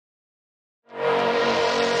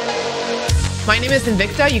My name is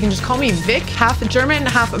Invicta. You can just call me Vic, half German,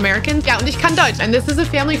 half American. Ja, und ich kann Deutsch. And this is a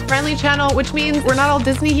family-friendly channel, which means we're not all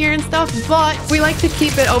Disney here and stuff, but we like to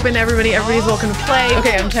keep it open to everybody. Everybody's welcome to play.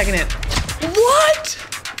 Okay, I'm checking it. What?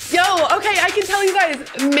 Yo, okay, I can tell you guys,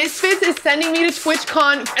 Misfits is sending me to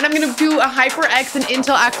TwitchCon, and I'm gonna do a HyperX and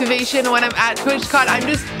Intel activation when I'm at TwitchCon. I'm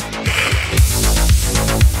just...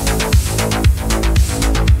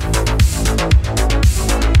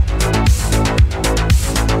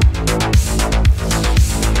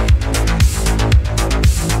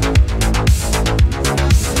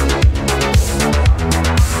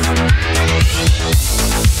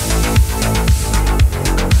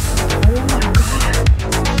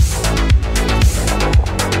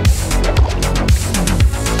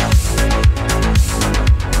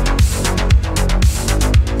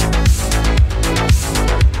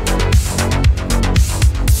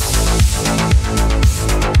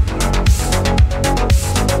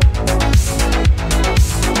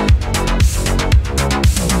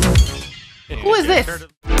 Who is this?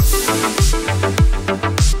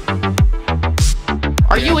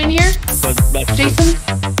 Are you in here, Jason?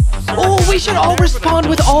 Oh, we should all respond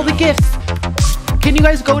with all the gifts. Can you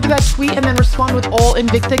guys go to that tweet and then respond with all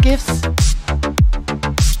Invicta gifts?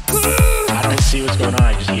 I don't see what's going on.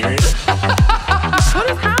 I just hear it. What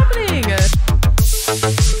is happening?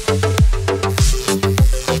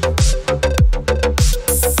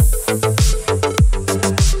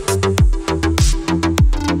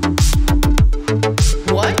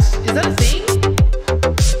 What? Is that a thing?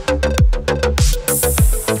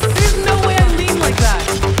 There's no way I lean like that.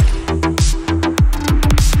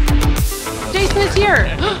 Jason is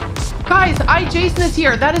here. Guys, Jason is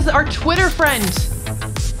here. That is our Twitter friend.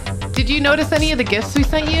 Did you notice any of the gifts we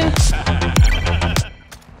sent you?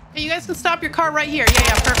 Hey, you guys can stop your car right here.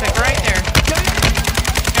 Yeah, perfect. Right there.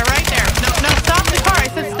 Yeah, right there. No, stop the car. I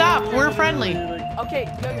said stop. We're friendly. Okay,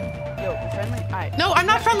 yo, friendly? Alright. No, I'm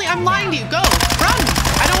not friendly. I'm lying to you. Go. Run.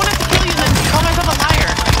 I don't want to have to kill you and then call myself a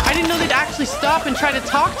liar. I didn't know they'd actually stop and try to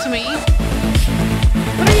talk to me.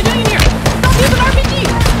 What are you doing here? Don't use an RPG.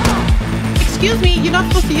 Excuse me. You're not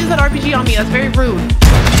supposed to use that RPG on me. That's very rude.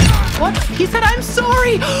 What? He said, I'm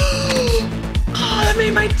sorry. Oh, that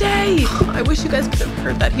made my day. I wish you guys could have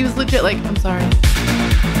heard that. He was legit like, I'm sorry.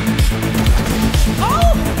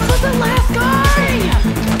 Oh, that's the last guy.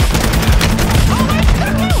 Oh, my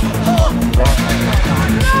God. Oh,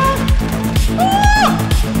 no. Oh.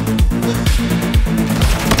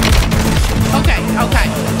 Okay.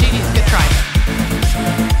 GG's, good try.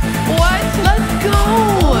 What? Let's go.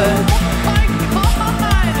 Oh, my God.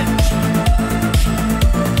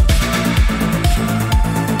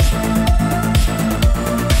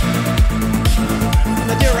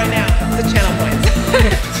 I'll do it right now. The channel points.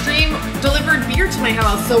 Stream delivered beer to my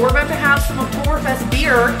house, so we're about to have some Oktoberfest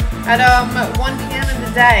beer at 1 p.m. in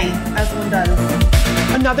the day, as one does.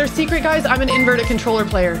 Another secret, guys. I'm an inverted controller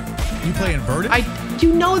player. You play inverted?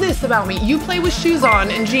 You know this about me. You play with shoes on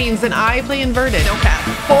and jeans, and I play inverted. No cap.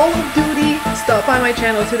 Call of Duty stopped by my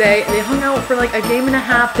channel today. They hung out for like a game and a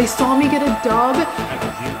half. They saw me get a dub.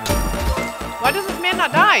 Why does this man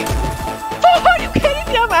not die? Oh, are you kidding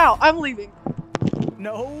me? I'm out. I'm leaving.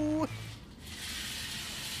 No.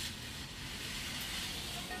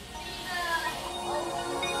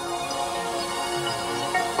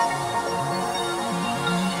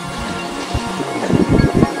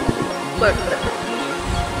 Look.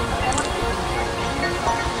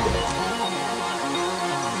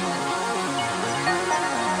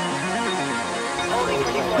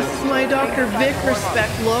 This is my Dr. Vic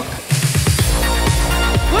respect look.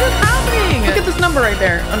 What is happening? Look at this number right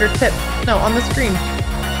there under tip. No, on the screen.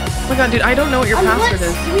 Oh my God, dude, I don't know what your password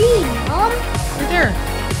is. Screen, Mom? Right there.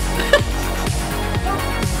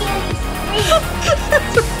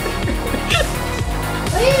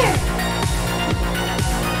 Where?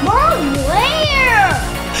 Mom, where?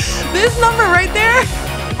 This number right there.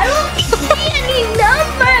 I don't see any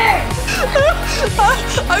number.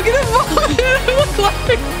 I'm gonna vomit. It looks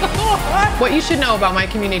like so hot. What you should know about my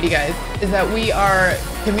community, guys, is that we are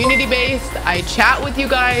community-based. I chat with you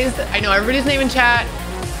guys. I know everybody's name in chat.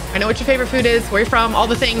 I know what your favorite food is, where you're from, all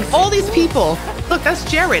the things. All these people. Look, that's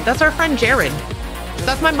Jared. That's our friend Jared.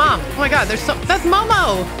 That's my mom. Oh my God, that's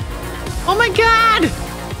Momo. Oh my God.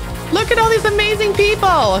 Look at all these amazing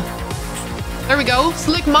people. There we go.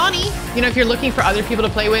 Slick Money. You know, if you're looking for other people to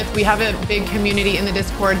play with, we have a big community in the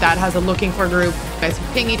Discord that has a looking for group. You guys can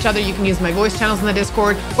ping each other. You can use my voice channels in the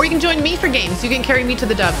Discord, or you can join me for games. You can carry me to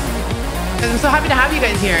the dub. And I'm so happy to have you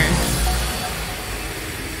guys here.